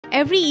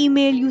Every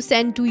email you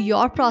send to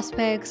your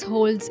prospects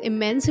holds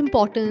immense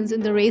importance in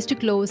the race to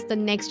close the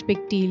next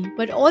big deal.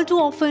 But all too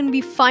often,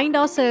 we find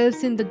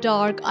ourselves in the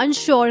dark,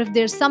 unsure if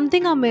there's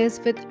something amiss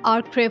with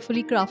our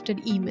carefully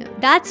crafted email.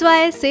 That's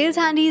why Sales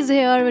Handy is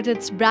here with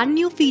its brand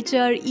new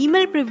feature,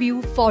 Email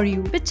Preview for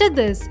you. Picture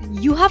this,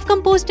 you have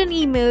composed an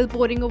email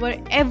poring over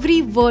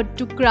every word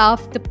to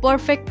craft the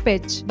perfect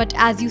pitch. But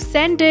as you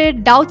send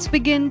it, doubts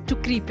begin to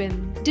creep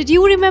in. Did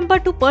you remember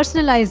to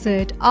personalize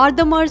it? Are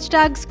the merge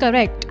tags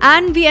correct?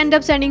 And we end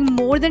up sending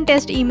more than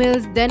test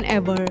emails than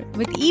ever.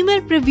 With Email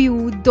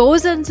Preview,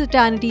 those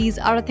uncertainties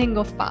are a thing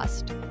of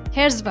past.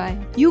 Here's why.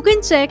 You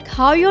can check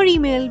how your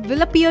email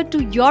will appear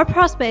to your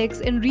prospects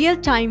in real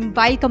time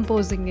while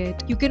composing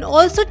it. You can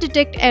also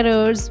detect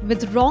errors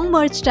with wrong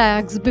merge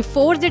tags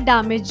before they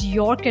damage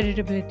your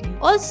credibility.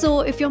 Also,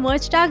 if your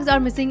merge tags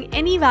are missing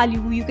any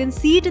value, you can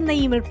see it in the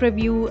email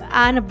preview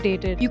and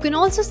update it. You can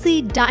also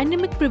see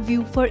dynamic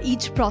preview for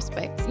each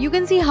prospect. You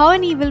can see how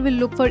an email will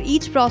look for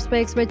each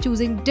prospect by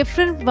choosing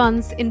different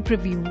ones in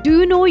preview.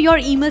 Do you know your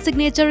email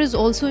signature is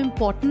also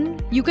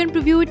important? You can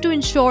preview it to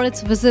ensure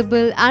it's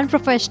visible and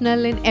professional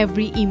in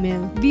every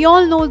email. We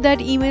all know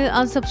that email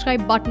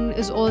unsubscribe button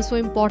is also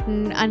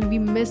important and we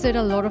miss it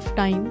a lot of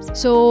times.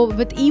 So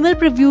with Email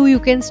Preview, you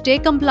can stay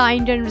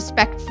compliant and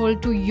respectful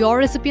to your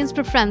recipient's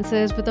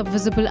preferences with a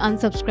visible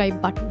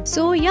unsubscribe button.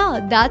 So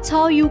yeah, that's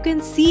how you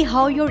can see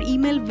how your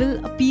email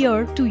will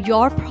appear to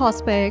your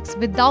prospects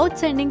without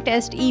sending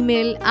test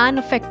email and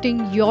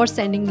affecting your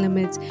sending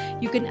limits.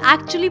 You can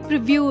actually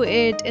preview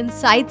it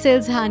inside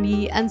Sales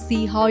Handy and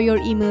see how your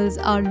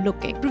emails are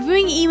looking.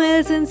 Previewing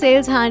emails in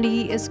Sales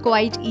Handy is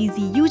quite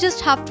easy. You just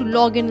have to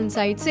log in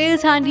inside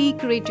Sales Handy,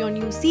 create your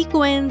new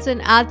sequence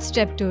and add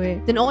step to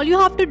it. Then all you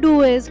have to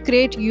do is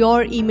create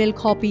your email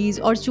copies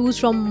or choose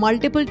from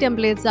multiple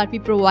templates that we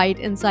provide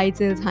inside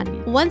Sales Handy.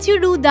 Once you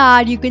do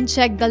that, you can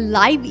check the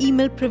live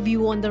email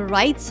preview on the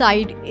right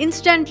side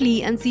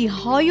instantly and see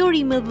how your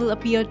email will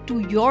appear to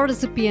your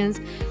recipients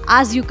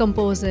as you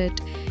compose it,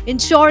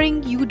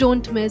 ensuring you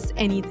don't miss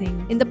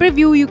anything. In the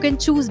preview, you can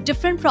choose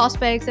different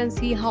prospects and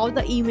see how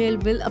the email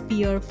will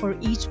appear for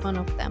each one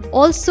of them.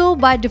 Also,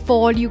 by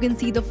default, you can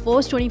see the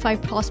first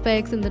 25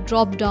 prospects in the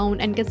drop down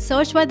and can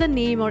search by the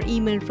name or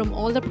email from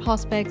all the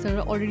prospects that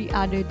are already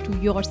added to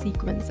your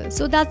sequences.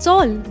 So that's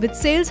all. With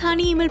Sales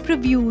Handy Email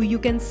Preview, you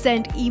can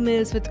send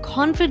emails with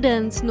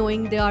confidence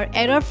knowing they are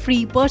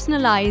error-free,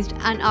 personalized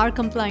and are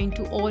compliant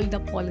to all the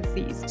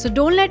policies. So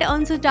don't let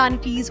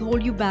uncertainties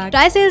hold you back.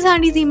 Try Sales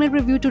Handy's Email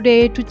Preview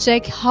today to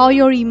check how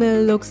your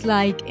email looks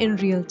like in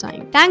real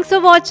time. Thanks for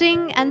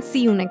watching and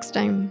see you next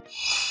time.